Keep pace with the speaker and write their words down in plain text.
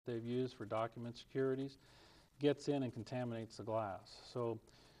they've used for document securities gets in and contaminates the glass. So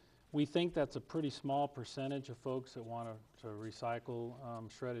we think that's a pretty small percentage of folks that want to recycle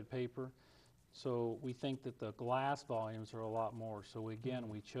shredded paper. So we think that the glass volumes are a lot more. So again,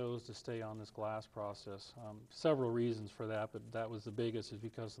 we chose to stay on this glass process. Several reasons for that, but that was the biggest, is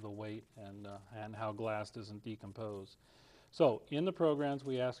because of the weight and how glass doesn't decompose. So in the programs,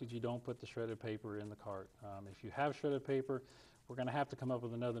 we ask that you don't put the shredded paper in the cart. If you have shredded paper, we're going to have to come up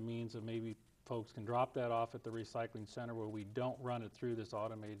with another means of maybe folks can drop that off at the recycling center where we don't run it through this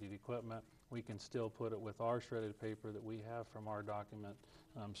automated equipment. We can still put it with our shredded paper that we have from our document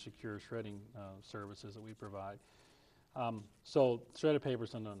secure shredding services that we provide. So shredded paper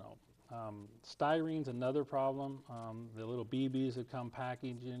is a no-no. Styrene's another problem. The little BBs that come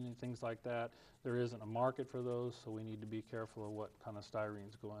packaged in and things like that, there isn't a market for those, so we need to be careful of what kind of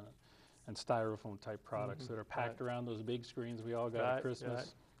styrenes go in it. And styrofoam type products that are packed around those big screens we all got at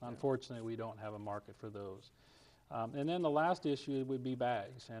Christmas. Unfortunately, we don't have a market for those. And then the last issue would be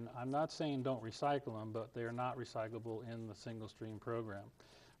bags. And I'm not saying don't recycle them, but they're not recyclable in the single stream program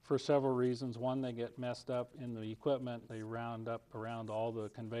for several reasons. One, they get messed up in the equipment. They round up around all the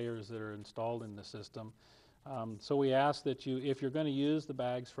conveyors that are installed in the system. So we ask that you, if you're going to use the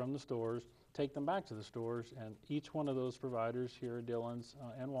bags from the stores, take them back to the stores, and each one of those providers here at Dillon's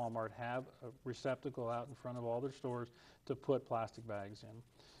and Walmart have a receptacle out in front of all their stores to put plastic bags in.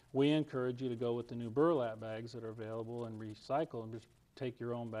 We encourage you to go with the new burlap bags that are available and recycle and just take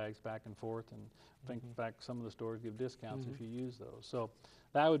your own bags back and forth, and I think in fact some of the stores give discounts if you use those. So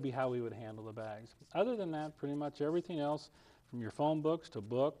that would be how we would handle the bags. Other than that, pretty much everything else, from your phone books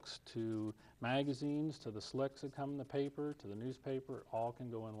to magazines to the slicks that come in the paper to the newspaper, all can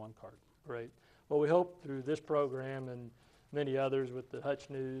go in one cart. Great. Well, we hope through this program and many others with the Hutch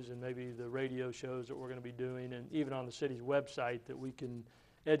News and maybe the radio shows that we're going to be doing, and even on the city's website, that we can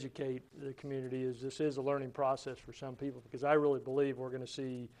educate the community, as this is a learning process for some people, because I really believe we're going to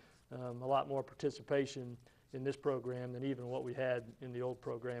see a lot more participation in this program than even what we had in the old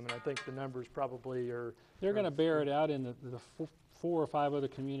program. And I think the numbers probably are... They're going to bear it out in the 4 or 5 other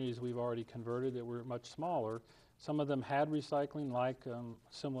communities we've already converted that were much smaller. Some of them had recycling, like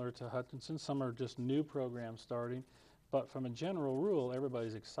similar to Hutchinson. Some are just new programs starting. But from a general rule,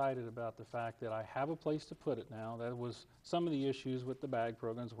 everybody's excited about the fact that I have a place to put it now. That was some of the issues with the bag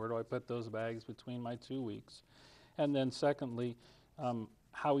programs. Where do I put those bags between my 2 weeks? And then secondly,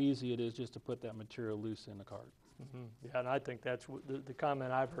 how easy it is just to put that material loose in the cart. Yeah, and I think that's the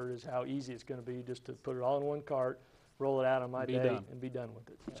comment I've heard, is how easy it's going to be just to put it all in one cart, roll it out on my day, and be done with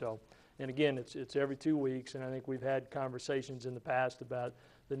it. Yeah. So, and again, it's every 2 weeks, and I think we've had conversations in the past about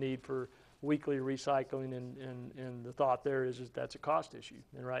the need for weekly recycling, and the thought there is that's a cost issue.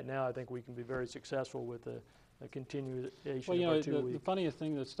 And right now, I think we can be very successful with a continuation of our 2 weeks. The funniest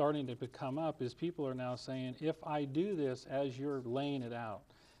thing that's starting to come up is people are now saying, if I do this as you're laying it out,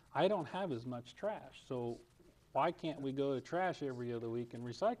 I don't have as much trash. So why can't we go to trash every other week and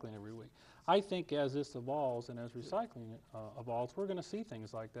recycling every week? I think as this evolves and as recycling evolves, we're going to see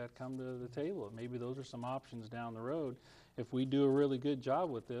things like that come to the table. Maybe those are some options down the road. If we do a really good job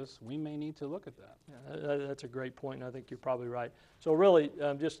with this, we may need to look at that. Yeah, that's a great point, and I think you're probably right. So really,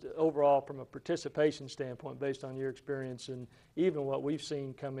 just overall from a participation standpoint, based on your experience and even what we've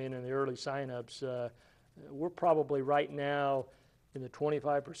seen come in the early sign-ups, we're probably right now in the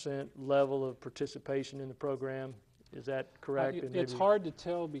 25% level of participation in the program. Is that correct? It's hard to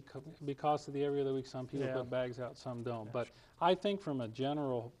tell because of the every other week. Some people put bags out, some don't. Yeah. But I think from a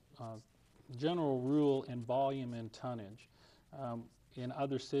general rule in volume and tonnage in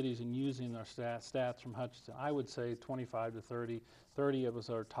other cities, and using our stats from Hutchinson, I would say 25 to 30. 30 of us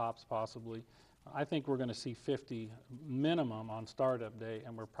are tops possibly. I think we're going to see 50 minimum on startup day,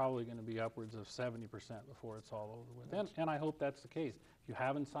 and we're probably going to be upwards of 70% before it's all over with. And I hope that's the case. If you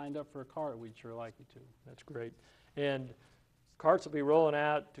haven't signed up for a cart, we'd sure like you to. That's great. And carts will be rolling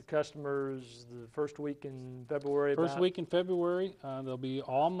out to customers the first week in February? First week in February. They'll be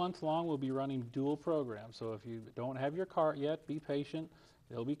all month long. We'll be running dual programs. So if you don't have your cart yet, be patient.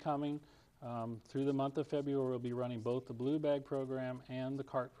 They'll be coming. Through the month of February, we'll be running both the blue bag program and the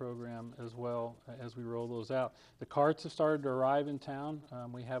cart program as well as we roll those out. The carts have started to arrive in town.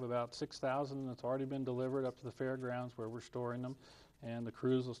 We have about 6,000 that's already been delivered up to the fairgrounds where we're storing them, and the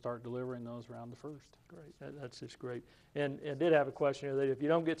crews will start delivering those around the 1st. Great, that's just great. And I did have a question here, that if you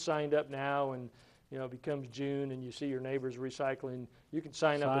don't get signed up now and it becomes June and you see your neighbors recycling, you can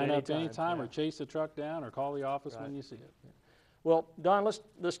sign up at any time. Or chase the truck down or call the office when you see it. Yeah. Well, Don,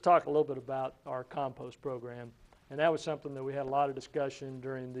 let's talk a little bit about our compost program. And that was something that we had a lot of discussion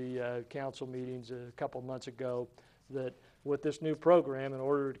during the council meetings a couple of months ago, that with this new program, in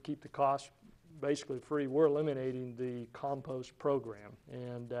order to keep the cost basically free, we're eliminating the compost program.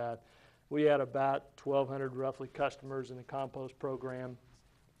 And we had about 1,200 roughly customers in the compost program.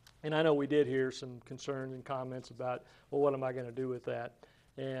 And I know we did hear some concerns and comments about, well, what am I going to do with that?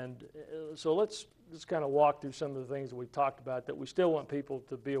 And so let's kind of walk through some of the things that we've talked about, that we still want people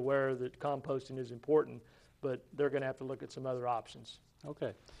to be aware that composting is important, but they're going to have to look at some other options.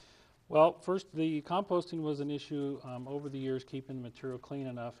 Okay. Well, first, the composting was an issue over the years, keeping the material clean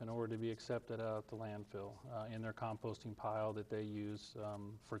enough in order to be accepted out at the landfill in their composting pile that they use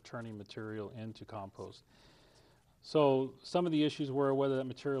for turning material into compost. So some of the issues were whether that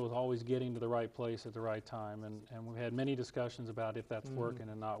material was always getting to the right place at the right time, and we had many discussions about if that's working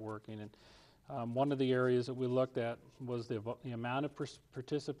and not working. And one of the areas that we looked at was the amount of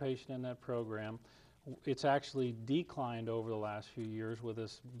participation in that program. It's actually declined over the last few years, with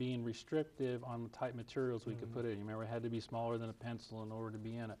us being restrictive on the type materials we could put in. You remember, it had to be smaller than a pencil in order to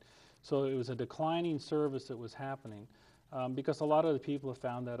be in it. So it was a declining service that was happening because a lot of the people have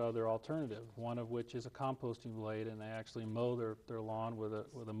found that other alternative, one of which is a composting blade, and they actually mow their lawn with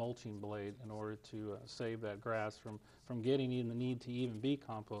a mulching blade in order to save that grass from getting in the need to even be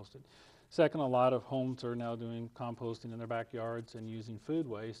composted. Second, a lot of homes are now doing composting in their backyards and using food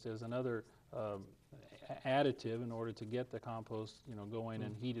waste as another additive in order to get the compost, going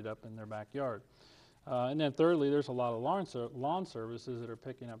and heated up in their backyard. And then thirdly, there's a lot of lawn services that are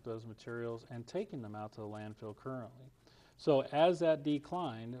picking up those materials and taking them out to the landfill currently. So as that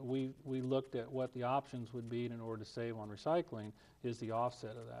declined, we looked at what the options would be in order to save on recycling, is the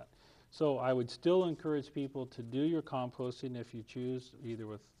offset of that. So I would still encourage people to do your composting if you choose, either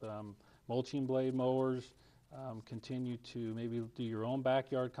with mulching blade mowers, continue to maybe do your own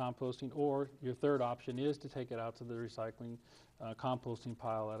backyard composting, or your third option is to take it out to the recycling composting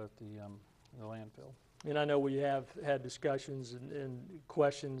pile out at the landfill. And I know we have had discussions and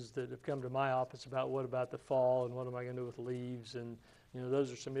questions that have come to my office about what about the fall and what am I going to do with leaves, and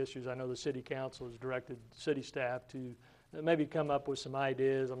those are some issues. I know the city council has directed city staff to maybe come up with some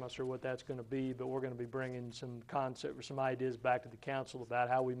ideas. I'm not sure what that's going to be, but we're going to be bringing some concept or some ideas back to the council about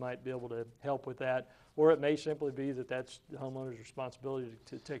how we might be able to help with that. Or it may simply be that that's the homeowner's responsibility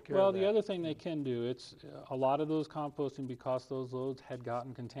to take care of that. Well, the other thing they can do, it's a lot of those composting, because those loads had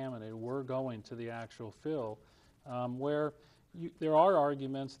gotten contaminated, were going to the actual fill, where there are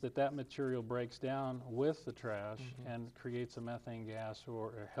arguments that material breaks down with the trash and creates a methane gas,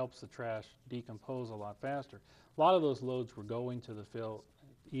 or helps the trash decompose a lot faster. A lot of those loads were going to the fill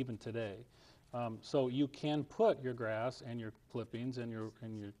even today. So you can put your grass and your clippings and your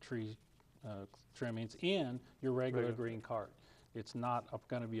tree trimmings in your regular green cart. It's not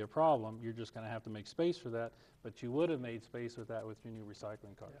going to be a problem. You're just going to have to make space for that, but you would have made space with that with your new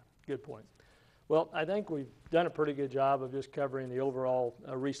recycling cart. Yeah, good point. Well, I think we've done a pretty good job of just covering the overall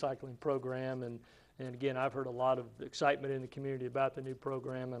recycling program, and again, I've heard a lot of excitement in the community about the new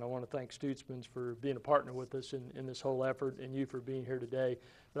program, and I want to thank Stutzman's for being a partner with us in this whole effort, and you for being here today.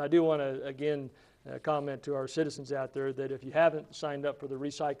 But I do want to, again, comment to our citizens out there that if you haven't signed up for the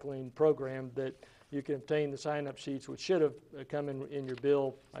recycling program, that you can obtain the sign-up sheets, which should have come in your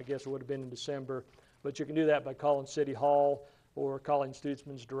bill. I guess it would have been in December, but you can do that by calling City Hall or calling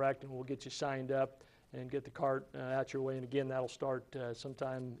Stutzman's direct, and we'll get you signed up and get the cart out your way. And again, that'll start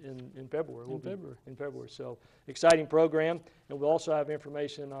sometime in February. In February. So exciting program, and we'll also have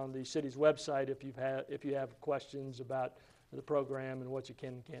information on the city's website if you have questions about the program and what you can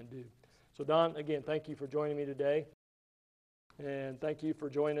and can't do. So Don, again, thank you for joining me today, and thank you for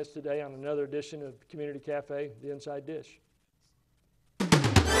joining us today on another edition of Community Cafe, The Inside Dish.